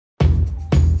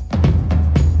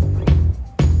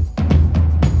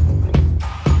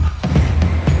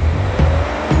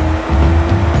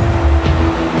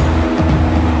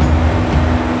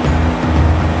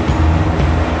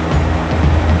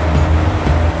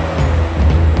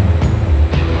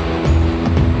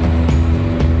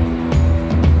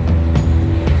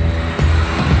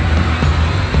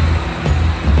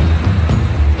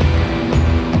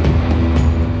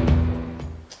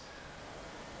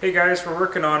Hey guys, we're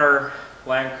working on our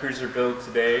Landcruiser build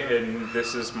today, and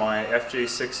this is my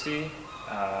FJ60,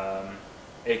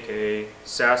 aka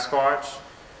Sasquatch.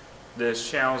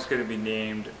 This channel is going to be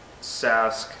named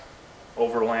Sask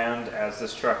Overland, as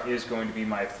this truck is going to be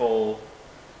my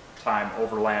full-time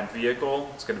overland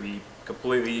vehicle. It's going to be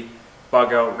completely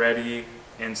bug-out ready,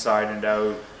 inside and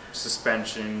out,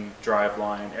 suspension,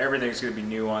 driveline, everything's going to be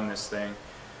new on this thing.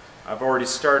 I've already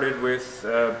started with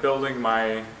building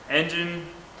my engine.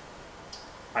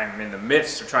 I'm in the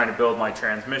midst of trying to build my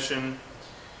transmission,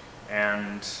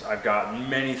 and I've got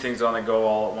many things on the go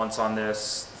all at once on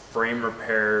this. Frame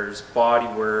repairs, body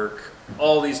work,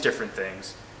 all these different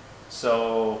things.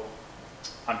 So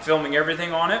I'm filming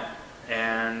everything on it,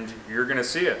 and you're gonna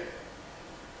see it.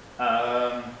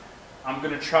 I'm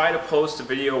gonna try to post a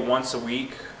video once a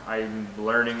week. I'm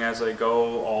learning as I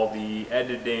go. All the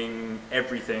editing,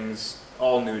 everything's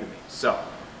all new to me. So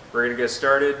we're gonna get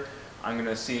started. I'm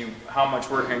gonna see how much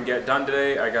work I can get done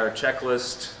today. I got a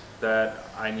checklist that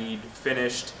I need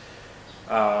finished.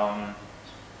 My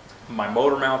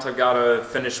motor mount I've got to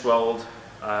finish weld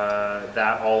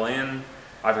that all in.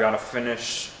 I've got to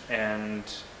finish and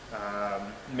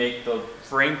make the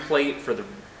frame plate for the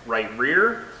right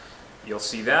rear. You'll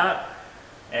see that.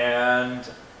 And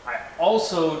I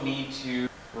also need to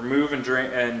remove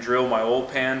and drill my oil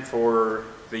pan for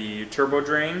the turbo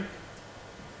drain.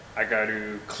 I got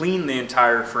to clean the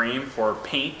entire frame for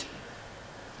paint,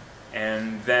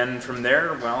 and then from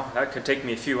there, well, that could take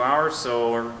me a few hours.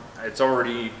 So it's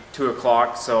already 2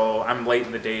 o'clock, so I'm late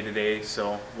in the day today,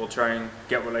 so we'll try and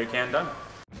get what I can done.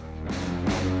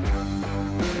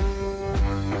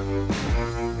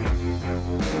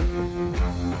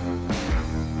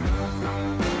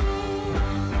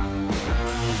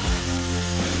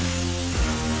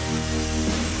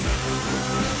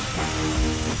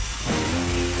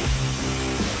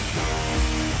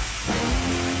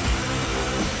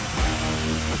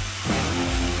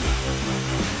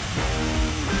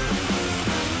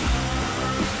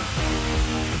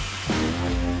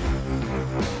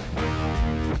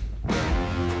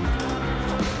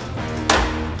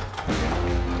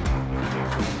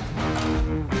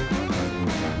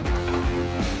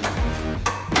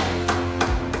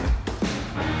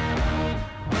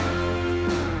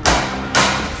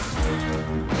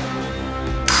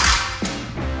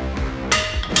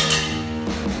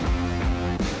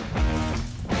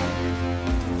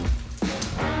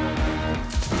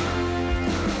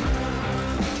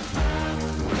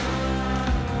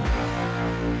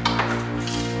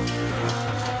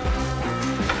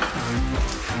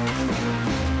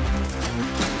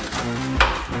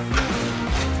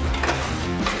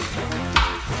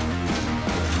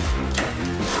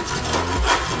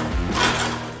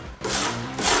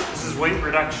 Weight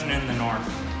reduction in the north.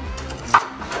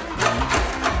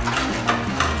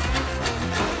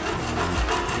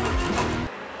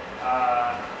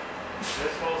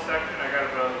 This whole section, I got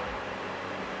about,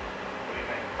 what do you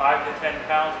think, 5 to 10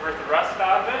 pounds worth of rust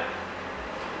out of it.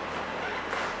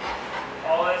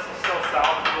 All this is still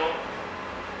salvageable.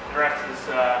 The rest is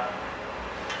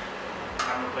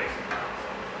I'm replacing now. So.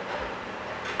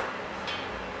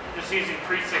 Just using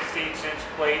 3/16"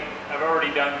 plate. I've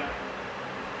already done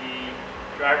the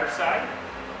driver's side.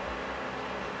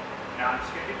 Now I'm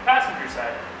just going to do the passenger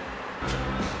side.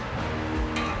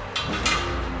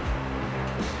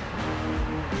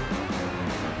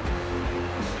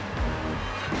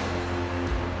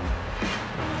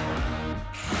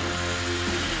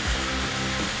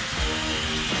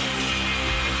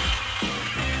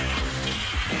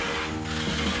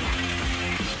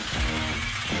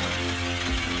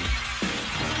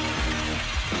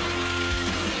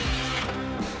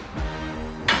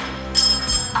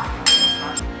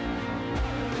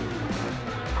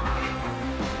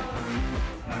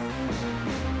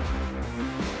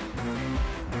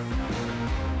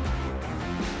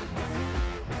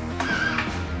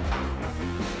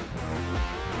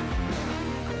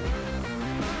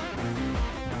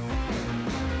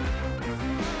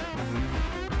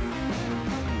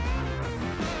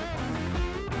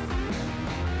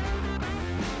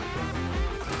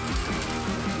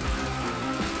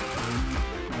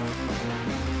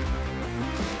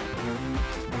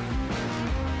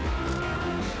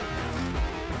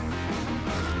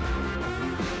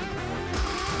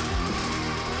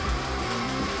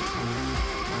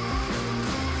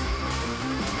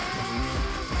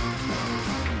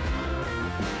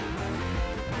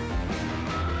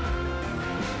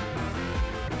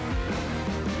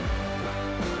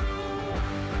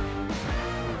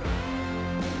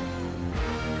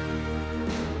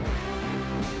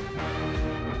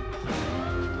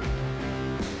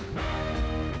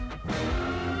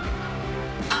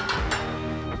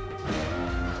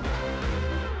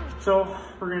 So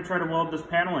we're gonna try to weld this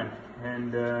panel in,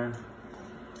 and I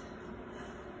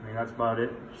mean that's about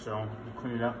it. So we'll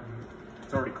clean it up.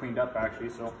 It's already cleaned up actually,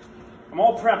 so I'm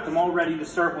all prepped. I'm all ready to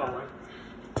start welding.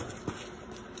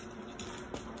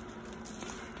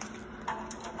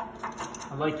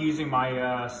 I like using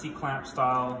my C-clamp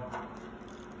style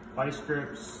vice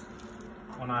grips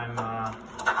when I'm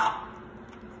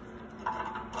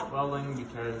welding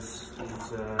because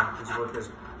these work as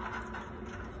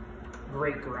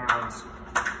great grounds.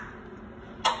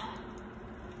 Find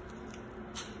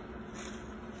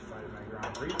my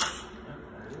ground reach. Yep,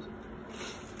 there it is.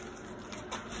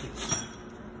 It's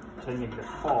tending to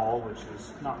fall, which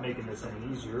is not making this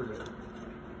any easier, but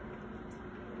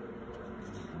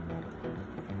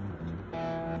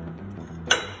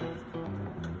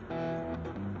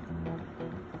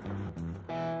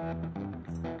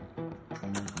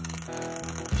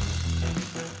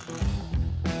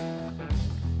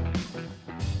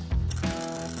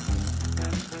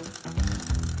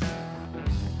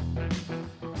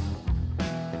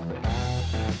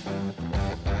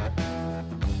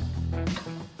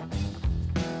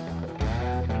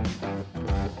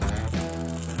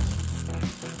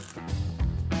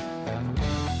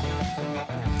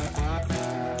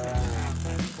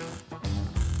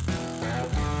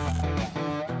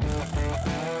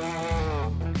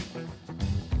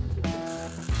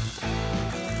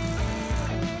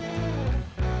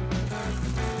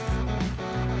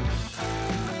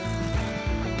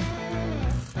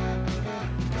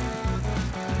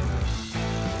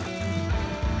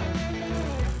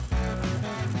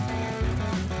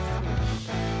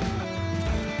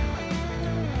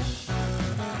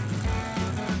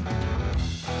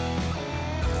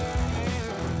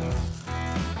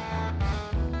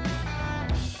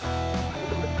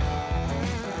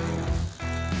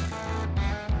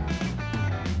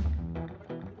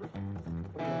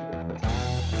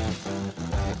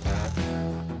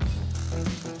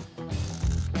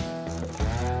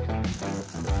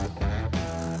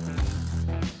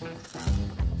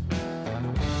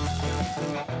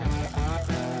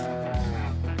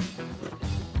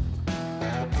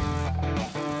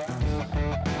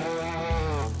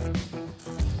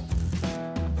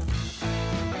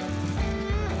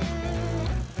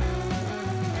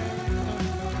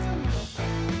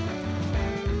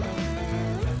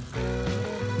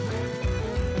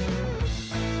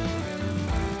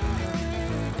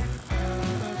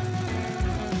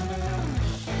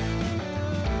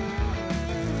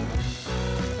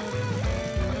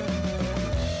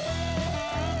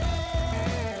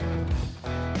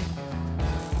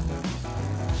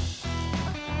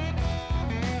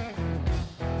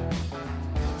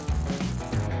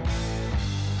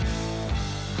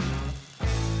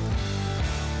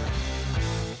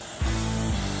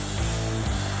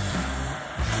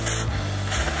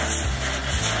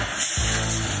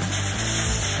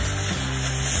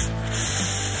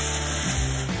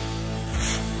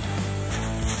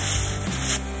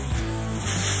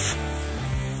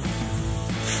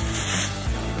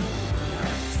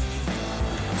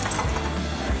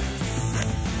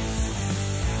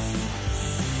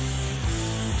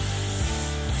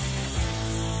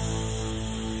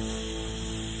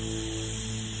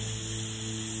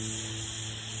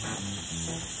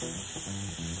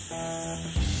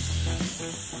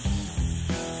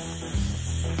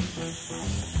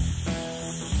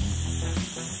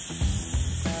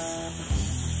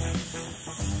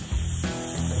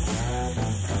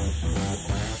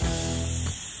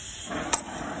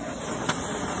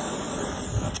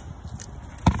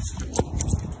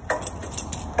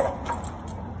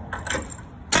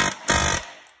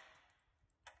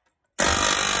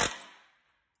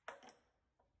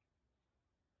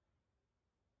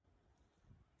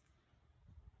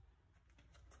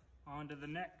on to the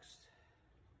next.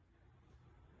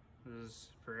 This is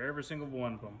for every single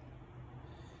one of them.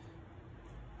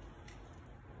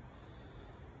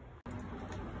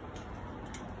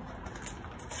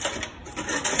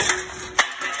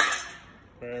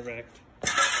 Perfect.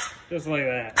 Just like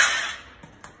that.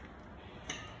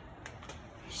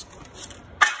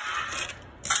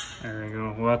 There we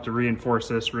go. We'll have to reinforce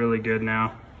this really good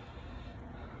now.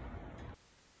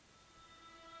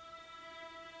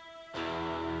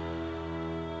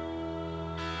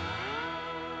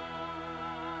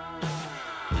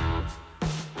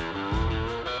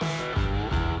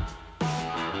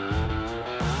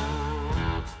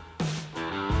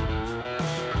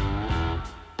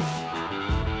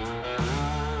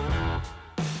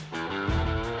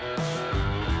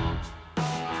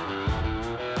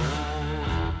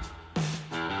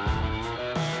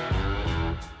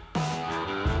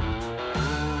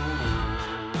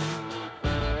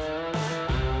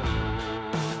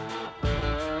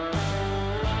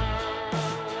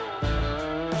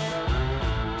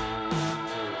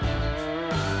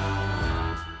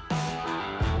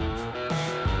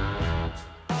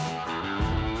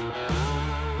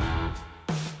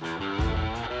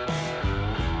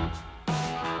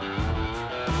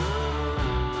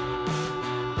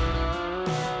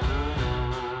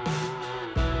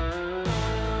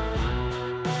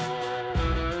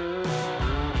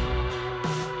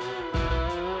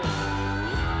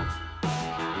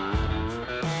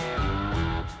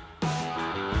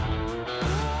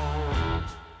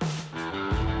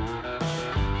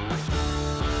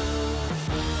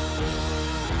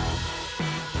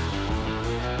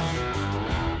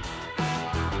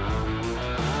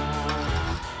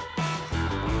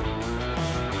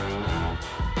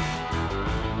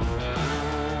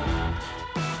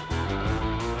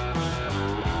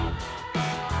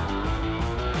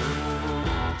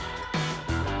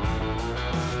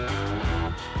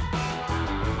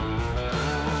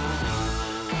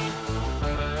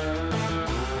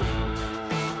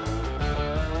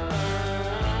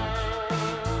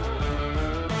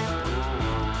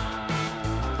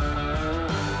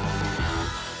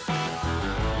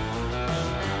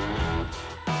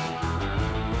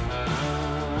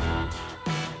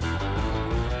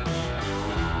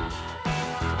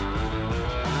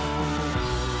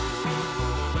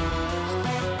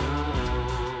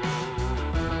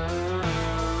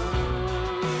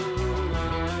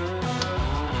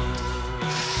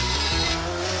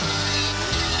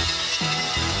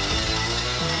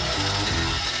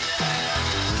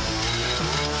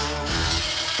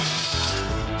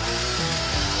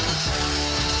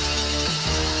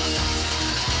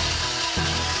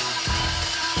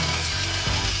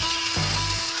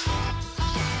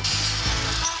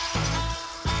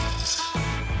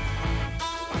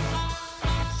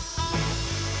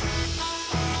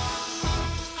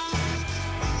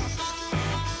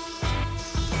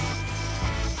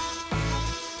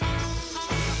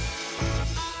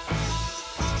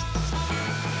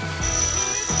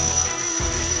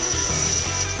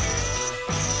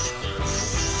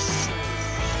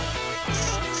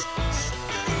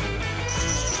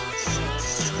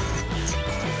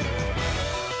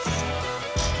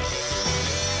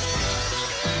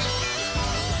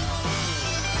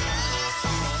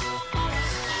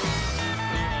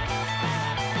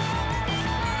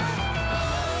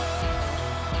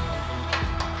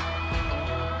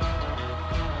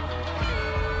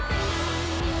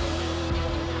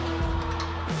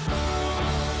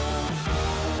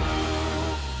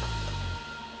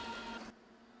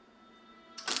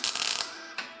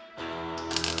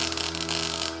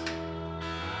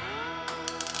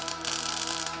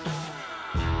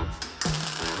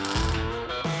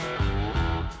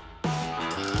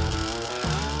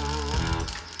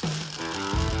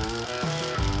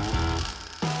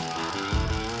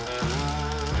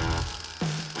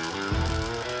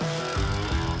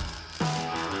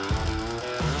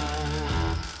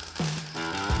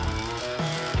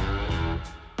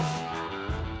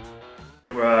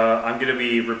 going to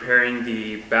be repairing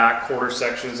the back quarter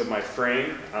sections of my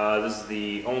frame. This is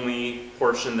the only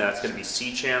portion that's going to be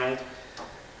C-channeled.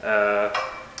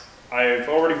 I've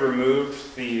already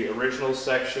removed the original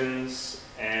sections,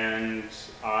 and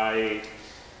I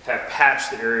have patched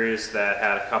the areas that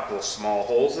had a couple of small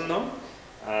holes in them.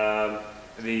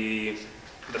 The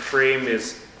frame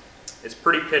it's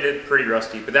pretty pitted, pretty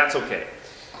rusty, but that's okay.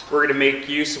 We're going to make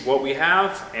use of what we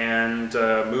have and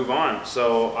move on.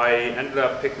 So I ended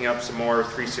up picking up some more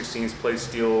 3/16 plate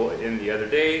steel in the other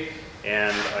day,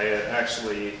 and I had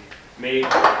actually made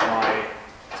my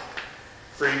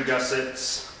frame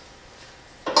gussets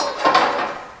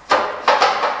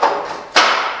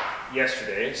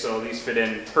yesterday, so these fit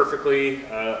in perfectly.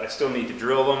 I still need to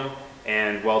drill them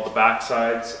and weld the back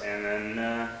sides, and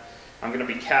then I'm going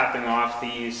to be capping off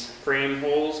these frame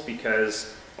holes,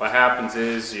 because what happens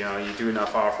is, you do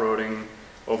enough off-roading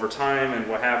over time, and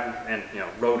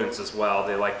rodents as well,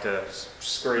 they like to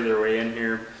scurry their way in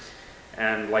here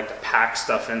and like to pack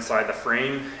stuff inside the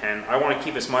frame, and I want to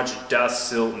keep as much dust,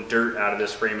 silt, and dirt out of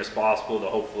this frame as possible to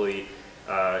hopefully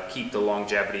keep the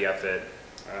longevity of it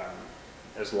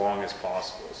as long as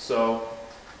possible. So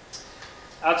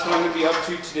that's what I'm going to be up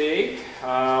to today.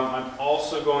 I'm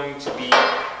also going to be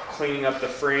cleaning up the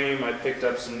frame. I picked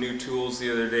up some new tools the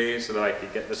other day so that I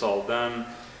could get this all done.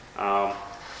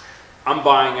 I'm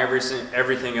buying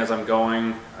everything as I'm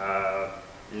going.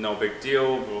 No big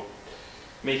deal. We'll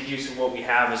make use of what we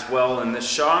have as well in this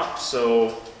shop.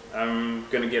 So I'm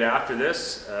going to get after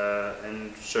this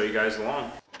and show you guys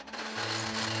along.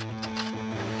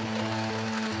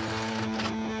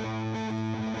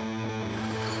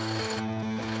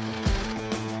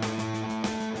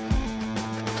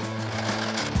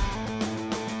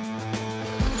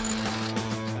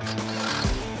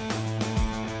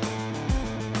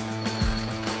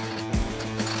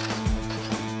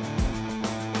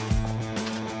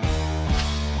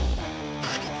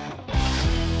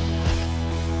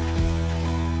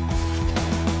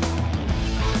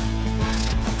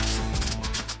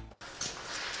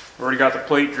 Already got the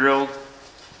plate drilled.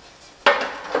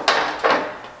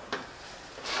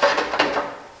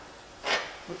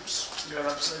 Oops, got it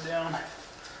upside down.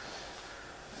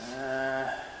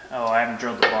 Oh, I haven't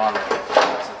drilled the bottom.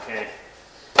 That's okay.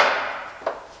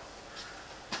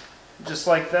 Just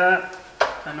like that,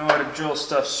 I know how to drill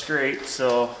stuff straight,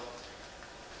 so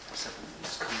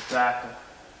just come back a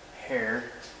hair.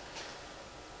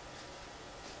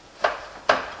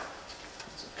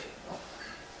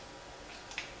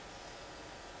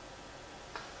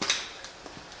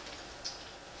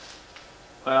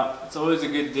 Well, it's always a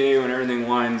good day when everything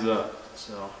lines up,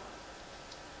 so.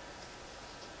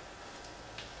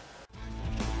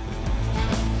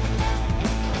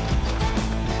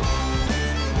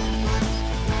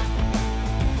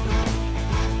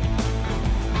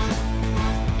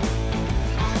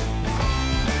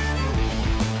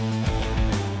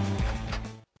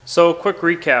 So, quick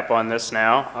recap on this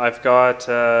now. I've got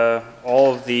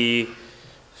all of the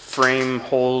frame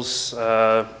holes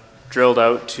drilled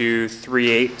out to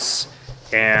 3/8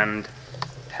 and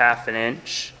 1/2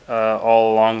 inch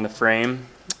all along the frame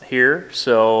here.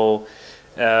 So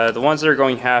the ones that are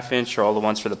going 1/2 inch are all the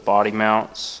ones for the body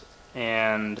mounts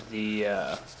and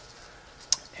the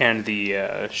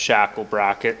shackle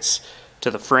brackets to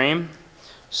the frame.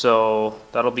 So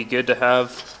that'll be good to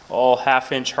have all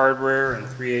 1/2 inch hardware and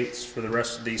 3/8 for the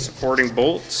rest of the supporting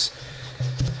bolts.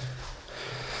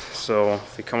 So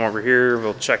if we come over here,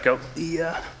 we'll check out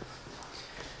the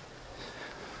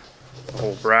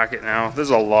whole bracket now. There's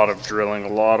a lot of drilling, a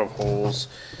lot of holes.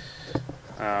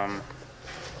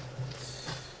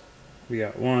 We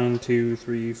got 1, 2,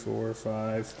 3, 4,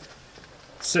 5,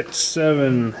 6,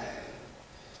 7,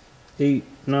 8,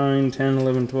 9, 10,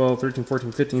 11, 12, 13,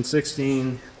 14, 15,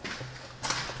 16,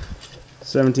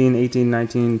 17, 18,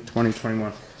 19, 20,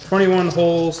 21. 21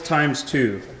 holes times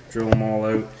 2. Drill them all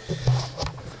out.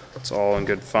 It's all in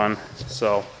good fun.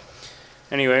 So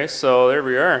anyway, so there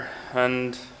we are.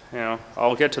 And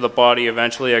I'll get to the body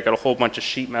eventually. I got a whole bunch of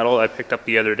sheet metal I picked up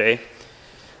the other day.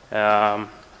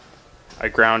 I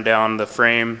ground down the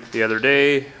frame the other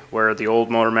day where the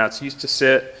old motor mats used to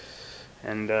sit,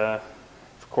 and of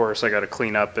course I got to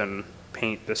clean up and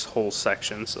paint this whole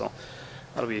section, so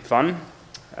that'll be fun.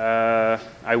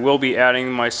 I will be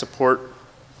adding my support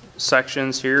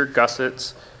sections here,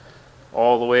 gussets,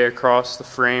 all the way across the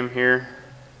frame here.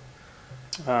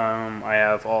 I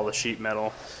have all the sheet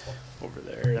metal over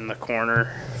there in the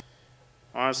corner.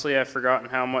 Honestly, I've forgotten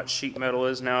how much sheet metal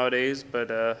is nowadays, but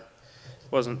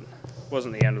wasn't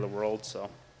the end of the world.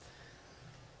 So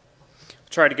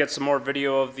try to get some more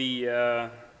video of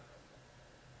the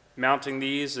mounting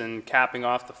these and capping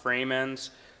off the frame ends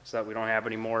so that we don't have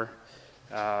any more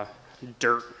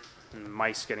dirt and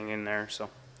mice getting in there. So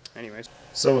anyways.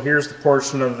 So here's the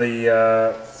portion of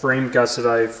the frame gusset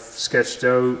I've sketched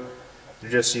out. I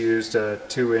just used a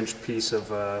 2-inch piece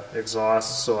of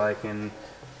exhaust so I can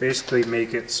basically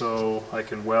make it so I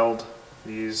can weld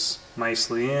these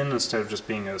nicely in instead of just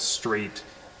being a straight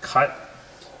cut.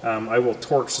 I will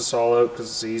torch this all out because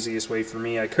it's the easiest way for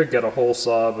me. I could get a hole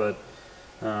saw, but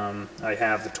I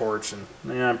have the torch and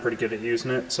I'm pretty good at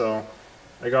using it. So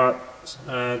I got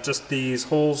just these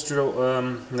holes drilled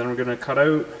that I'm going to cut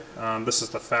out. This is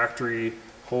the factory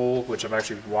hole, which I've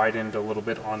actually widened a little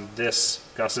bit on this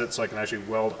gusset so I can actually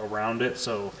weld around it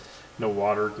so no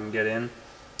water can get in.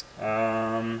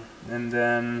 And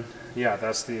then, yeah,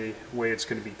 that's the way it's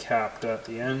going to be capped at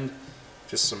the end.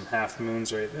 Just some half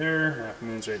moons right there, half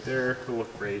moons right there. It'll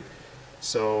look great.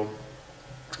 So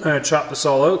I'm going to chop this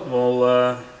all out and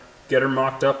we'll get her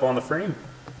mocked up on the frame.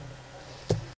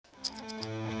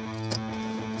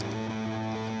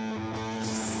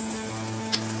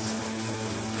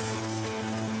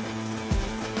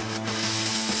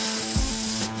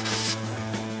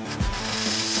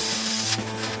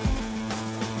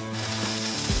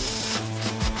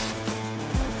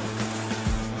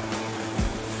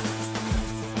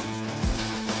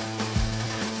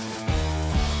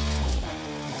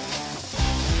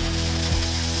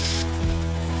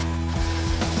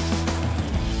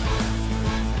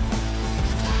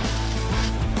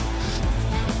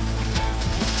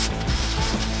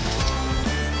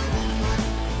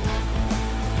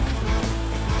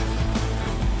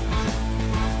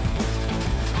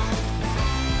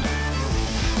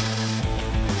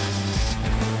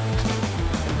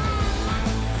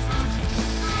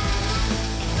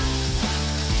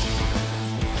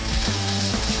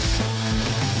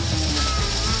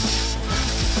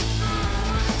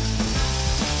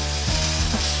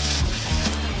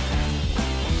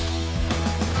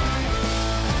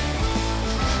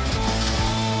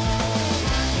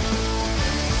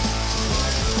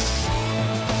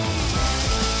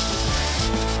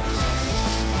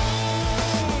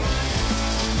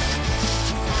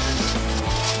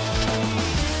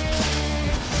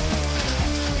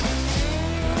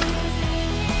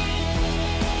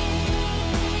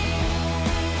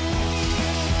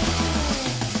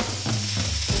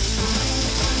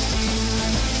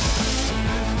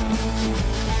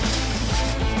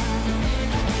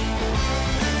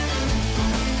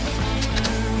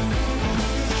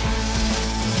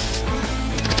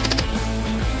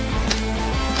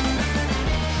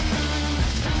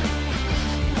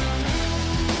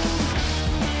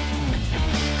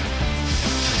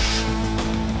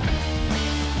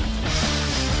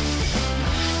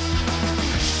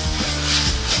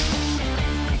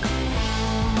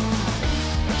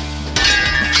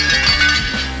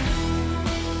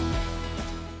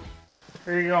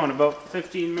 There you go, in about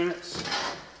 15 minutes,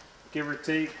 give or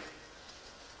take,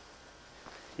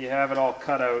 you have it all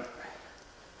cut out.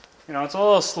 You know, it's a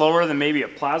little slower than maybe a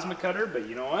plasma cutter, but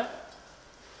you know what?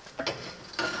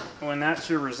 When that's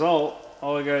your result,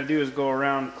 all you gotta do is go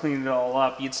around, clean it all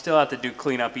up. You'd still have to do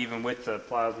cleanup even with the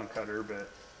plasma cutter, but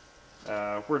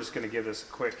we're just gonna give this a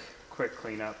quick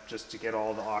cleanup just to get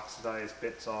all the oxidized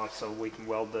bits off so we can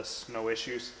weld this, no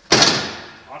issues.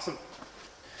 Awesome.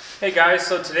 Hey guys,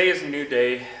 so today is a new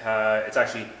day. It's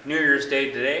actually New Year's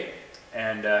Day today,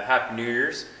 and Happy New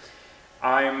Year's.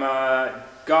 I'm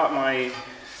got my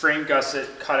frame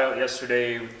gusset cut out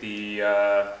yesterday with the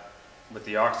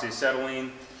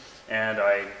oxyacetylene, and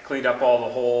I cleaned up all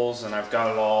the holes, and I've got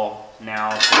it all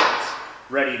now, so it's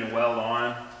ready to weld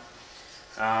on.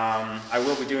 I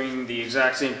will be doing the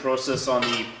exact same process on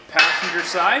the passenger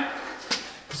side,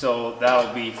 so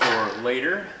that'll be for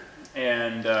later.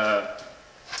 And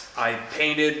I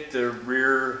painted the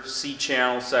rear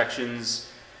C-channel sections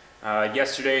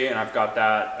yesterday, and I've got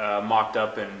that mocked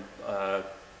up and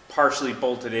partially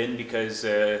bolted in because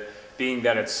being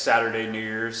that it's Saturday New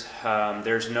Year's,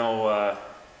 there's no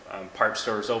part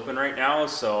stores open right now,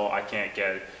 so I can't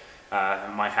get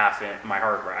my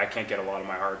hardware. I can't get a lot of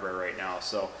my hardware right now,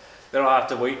 so that'll have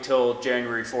to wait till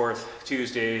January 4th,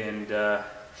 Tuesday, and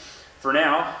for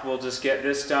now, we'll just get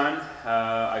this done.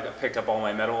 I picked up all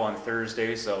my metal on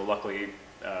Thursday, so luckily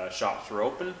shops were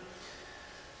open.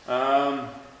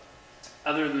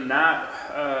 Other than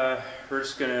that, we're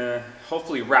just gonna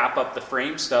hopefully wrap up the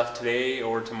frame stuff today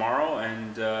or tomorrow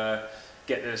and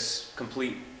get this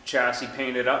complete chassis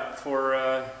painted up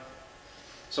for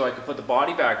so I can put the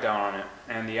body back down on it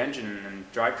and the engine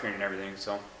and drivetrain and everything.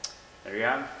 So there you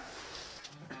have it.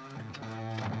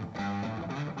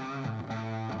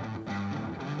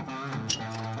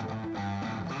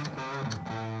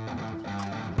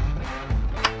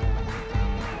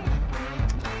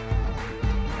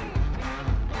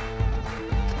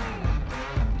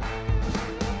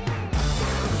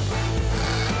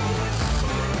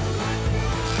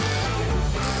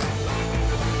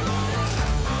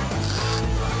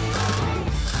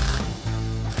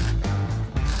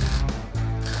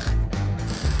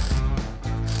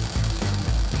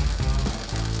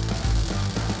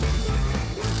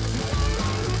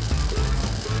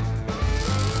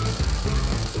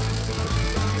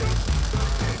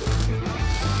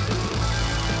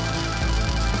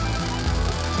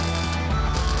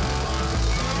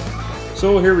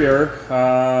 So here we are.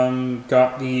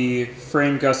 Got the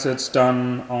frame gussets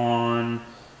done on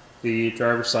the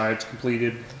driver's side. It's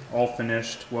completed, all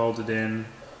finished, welded in.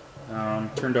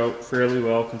 Turned out fairly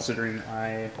well considering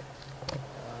I'm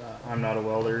not a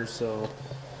welder, so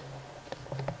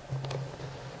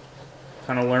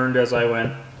kind of learned as I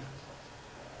went.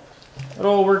 It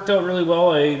all worked out really well.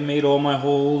 I made all my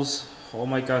holes, all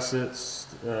my gussets,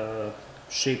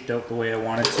 shaped out the way I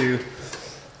wanted to.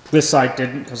 This side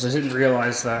didn't, because I didn't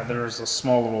realize that there was a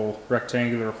small little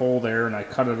rectangular hole there, and I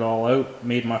cut it all out,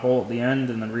 made my hole at the end,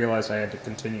 and then realized I had to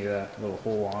continue that little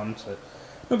hole on. So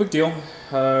no big deal.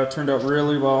 Turned out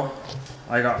really well.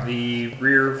 I got the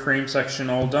rear frame section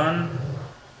all done.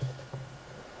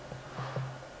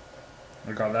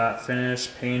 I got that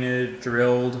finished, painted,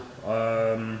 drilled.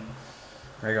 I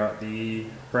got the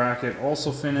bracket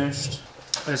also finished.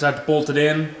 I just had to bolt it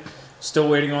in. Still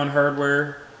waiting on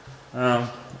hardware.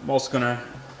 I'm also gonna,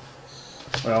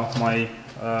 well, my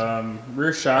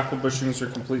rear shackle bushings are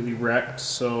completely wrecked,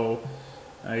 so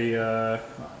I'm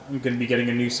gonna be getting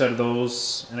a new set of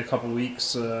those in a couple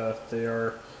weeks. They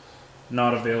are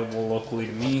not available locally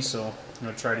to me, so I'm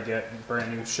gonna try to get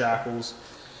brand new shackles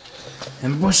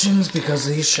and bushings because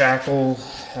these shackle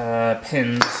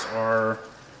pins are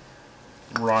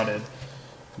rotted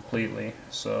completely,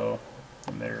 so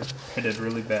they're pitted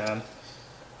really bad.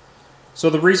 So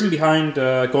the reason behind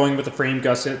going with the frame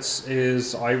gussets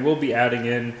is I will be adding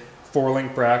in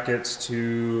 4-link brackets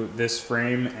to this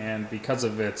frame, and because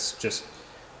of it's just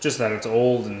that it's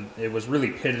old and it was really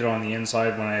pitted on the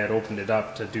inside when I had opened it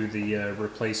up to do the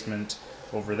replacement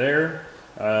over there,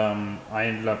 I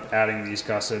ended up adding these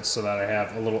gussets so that I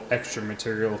have a little extra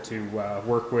material to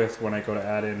work with when I go to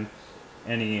add in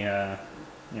any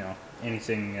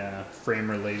anything frame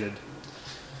related.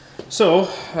 So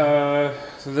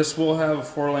this will have a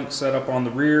 4-link setup on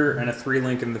the rear and a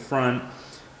 3-link in the front.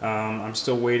 I'm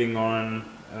still waiting on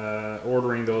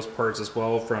ordering those parts as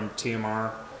well from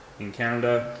TMR in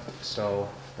Canada, so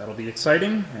that'll be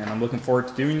exciting, and I'm looking forward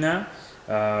to doing that.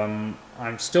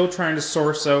 I'm still trying to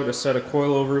source out a set of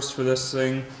coilovers for this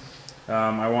thing.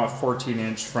 I want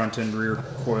 14-inch front and rear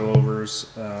coilovers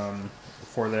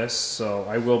for this, so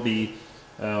I will be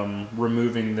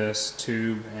removing this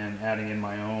tube and adding in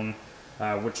my own,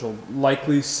 which will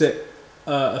likely sit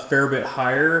a fair bit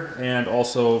higher and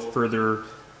also further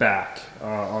back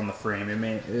on the frame.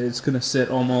 It's going to sit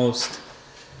about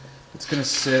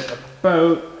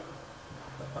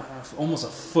almost a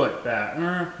foot back.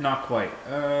 Not quite.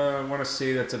 I want to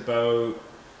say that's about,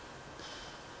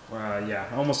 yeah,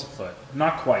 almost a foot.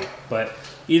 Not quite, but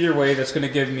either way, that's going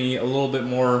to give me a little bit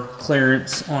more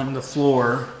clearance on the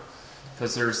floor,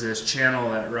 because there's this channel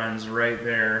that runs right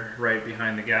there, right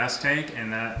behind the gas tank,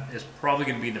 and that is probably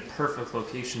going to be the perfect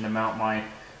location to mount my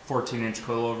 14-inch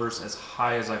coilovers as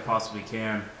high as I possibly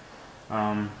can.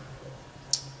 But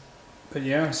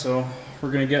yeah, so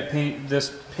we're going to get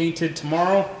this painted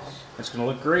tomorrow. It's going to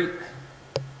look great.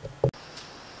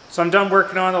 So I'm done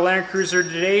working on the Landcruiser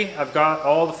today. I've got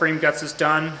all the frame guts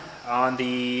done. On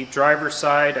the driver's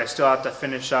side, I still have to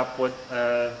finish up with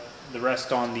the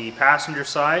rest on the passenger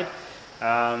side.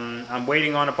 I'm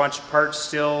waiting on a bunch of parts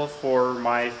still for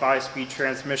my 5-speed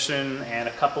transmission and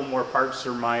a couple more parts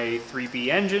for my 3B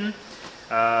engine.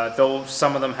 Though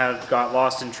some of them have got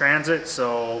lost in transit,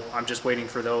 so I'm just waiting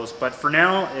for those. But for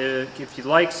now, if you'd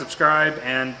like, subscribe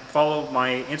and follow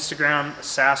my Instagram,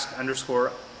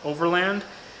 sask_overland.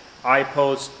 I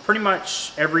post pretty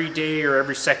much every day or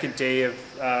every second day of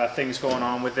things going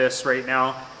on with this right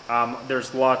now.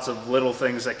 There's lots of little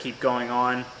things that keep going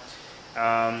on.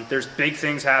 There's big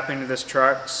things happening to this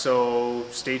truck, so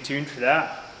stay tuned for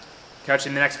that. Catch you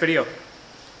in the next video.